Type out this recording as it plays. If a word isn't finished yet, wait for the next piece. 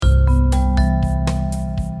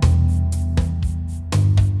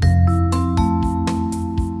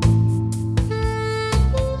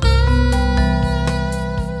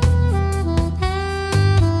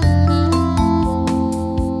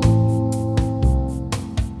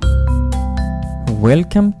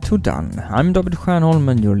Welcome to Done. I'm David Stjernholm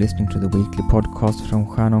and you're listening to the weekly podcast from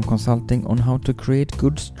Stjernholm Consulting on how to create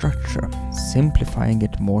good structure, simplify and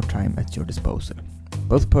get more time at your disposal,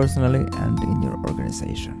 both personally and in your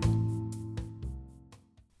organization.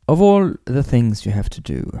 Of all the things you have to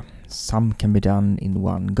do, some can be done in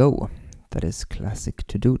one go, that is classic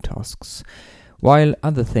to-do tasks, while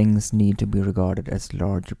other things need to be regarded as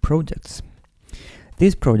larger projects.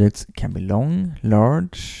 These projects can be long,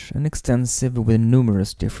 large and extensive with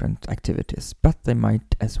numerous different activities, but they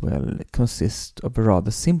might as well consist of a rather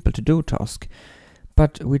simple to-do task,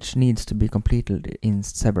 but which needs to be completed in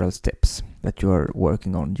several steps that you are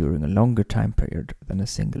working on during a longer time period than a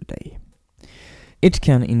single day. It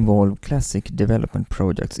can involve classic development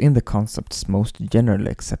projects in the concept's most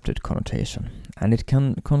generally accepted connotation, and it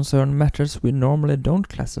can concern matters we normally don't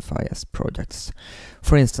classify as projects.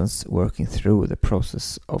 For instance, working through the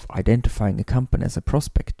process of identifying a company as a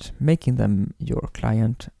prospect, making them your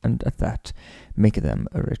client, and at that, making them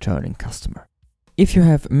a returning customer. If you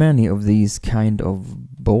have many of these kind of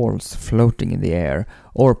balls floating in the air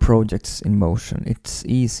or projects in motion, it's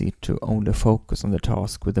easy to only focus on the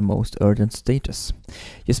task with the most urgent status.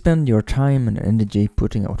 You spend your time and energy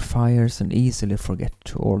putting out fires and easily forget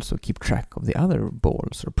to also keep track of the other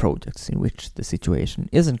balls or projects in which the situation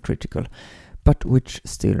isn't critical, but which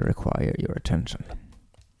still require your attention.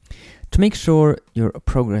 To make sure you're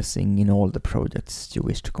progressing in all the projects you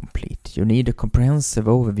wish to complete, you need a comprehensive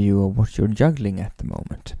overview of what you're juggling at the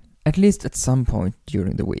moment. At least at some point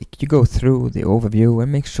during the week, you go through the overview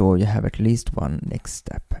and make sure you have at least one next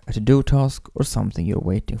step, a to-do task or something you're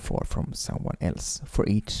waiting for from someone else for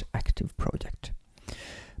each active project.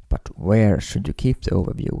 But where should you keep the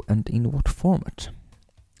overview and in what format?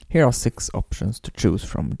 Here are 6 options to choose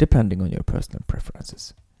from depending on your personal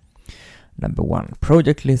preferences. Number 1.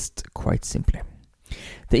 Project list, quite simply.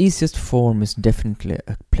 The easiest form is definitely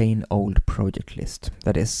a plain old project list,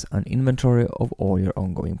 that is, an inventory of all your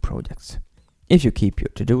ongoing projects. If you keep your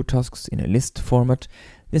to-do tasks in a list format,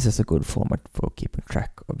 this is a good format for keeping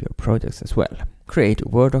track of your projects as well. Create a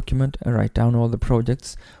Word document and write down all the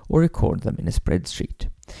projects or record them in a spreadsheet.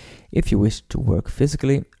 If you wish to work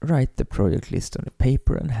physically, write the project list on a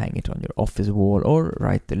paper and hang it on your office wall or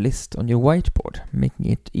write the list on your whiteboard, making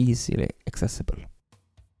it easily accessible.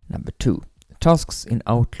 Number 2. Tasks in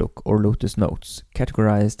Outlook or Lotus Notes,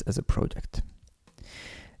 categorized as a project.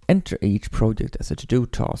 Enter each project as a to-do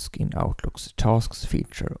task in Outlook's Tasks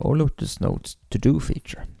feature or Lotus Notes To-Do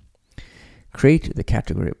feature. Create the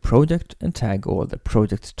category Project and tag all the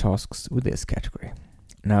project tasks with this category.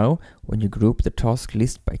 Now, when you group the task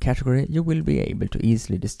list by category, you will be able to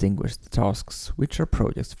easily distinguish the tasks which are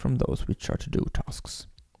projects from those which are to-do tasks.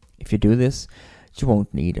 If you do this, you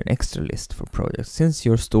won't need an extra list for projects since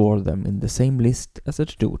you store them in the same list as the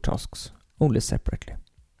to-do tasks, only separately.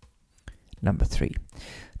 Number 3.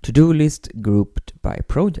 To-do list grouped by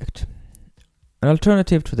project. An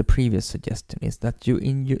alternative to the previous suggestion is that you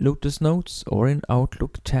in your Lotus Notes or in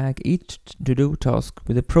Outlook tag each to-do task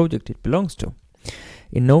with the project it belongs to.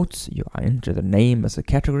 In Notes, you enter the name as a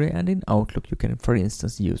category, and in Outlook you can, for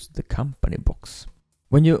instance, use the company box.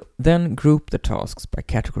 When you then group the tasks by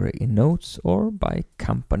category in Notes or by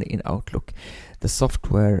company in Outlook, the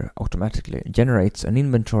software automatically generates an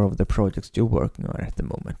inventory of the projects you're working on at the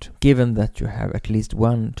moment, given that you have at least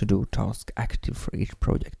one to-do task active for each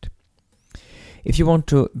project. If you want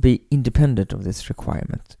to be independent of this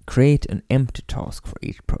requirement, create an empty task for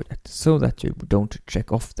each project so that you don't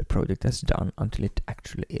check off the project as done until it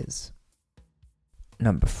actually is.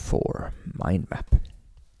 Number 4. Mind map.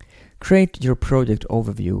 Create your project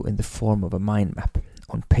overview in the form of a mind map,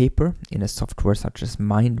 on paper, in a software such as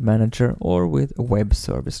Mind Manager or with a web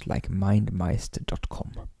service like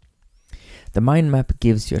mindmeister.com. The mind map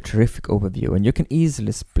gives you a terrific overview and you can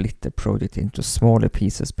easily split the project into smaller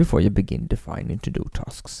pieces before you begin defining to-do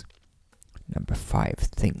tasks. Number 5.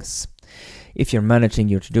 Things. If you're managing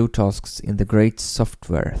your to-do tasks in the great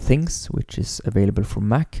software Things, which is available for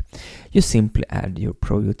Mac, you simply add your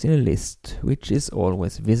project in a list which is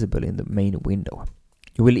always visible in the main window.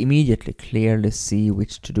 You will immediately clearly see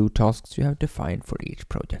which to-do tasks you have defined for each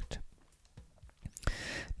project.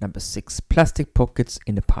 Number 6. Plastic pockets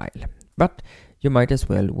in a pile. But you might as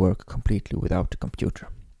well work completely without a computer.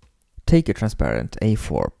 Take a transparent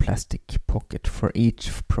A4 plastic pocket for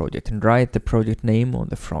each project and write the project name on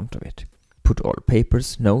the front of it. Put all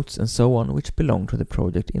papers, notes and so on which belong to the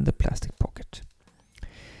project in the plastic pocket.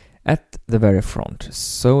 At the very front,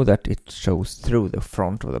 so that it shows through the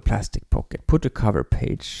front of the plastic pocket, put a cover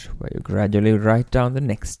page where you gradually write down the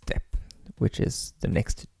next step, which is the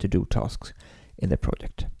next to-do tasks in the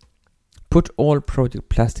project. Put all project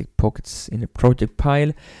plastic pockets in a project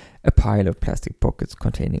pile, a pile of plastic pockets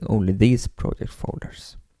containing only these project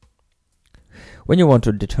folders. When you want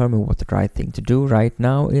to determine what the right thing to do right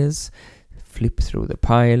now is, flip through the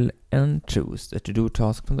pile and choose the to-do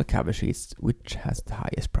task from the cover sheets which has the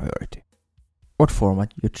highest priority. What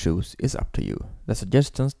format you choose is up to you, the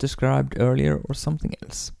suggestions described earlier or something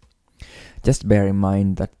else. Just bear in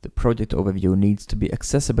mind that the project overview needs to be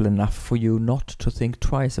accessible enough for you not to think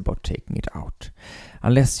twice about taking it out.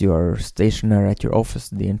 Unless you are stationary at your office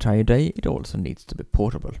the entire day, it also needs to be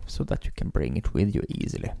portable so that you can bring it with you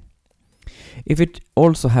easily. If it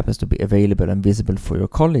also happens to be available and visible for your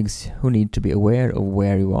colleagues who need to be aware of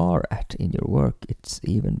where you are at in your work, it's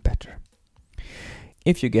even better.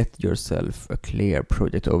 If you get yourself a clear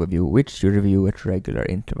project overview which you review at regular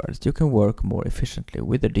intervals, you can work more efficiently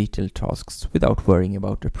with the detailed tasks without worrying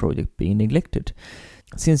about the project being neglected,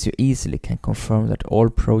 since you easily can confirm that all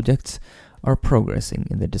projects are progressing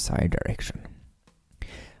in the desired direction.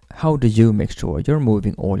 How do you make sure you're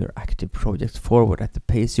moving all your active projects forward at the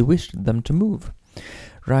pace you wish them to move?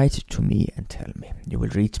 Write to me and tell me. You will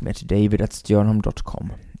reach me at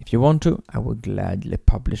david@stjernholm.com. If you want to, I will gladly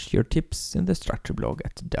publish your tips in the structure blog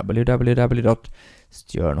at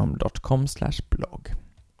www.stjernholm.com/blog.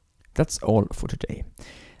 That's all for today.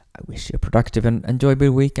 I wish you a productive and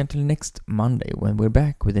enjoyable week until next Monday when we're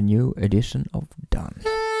back with a new edition of Done.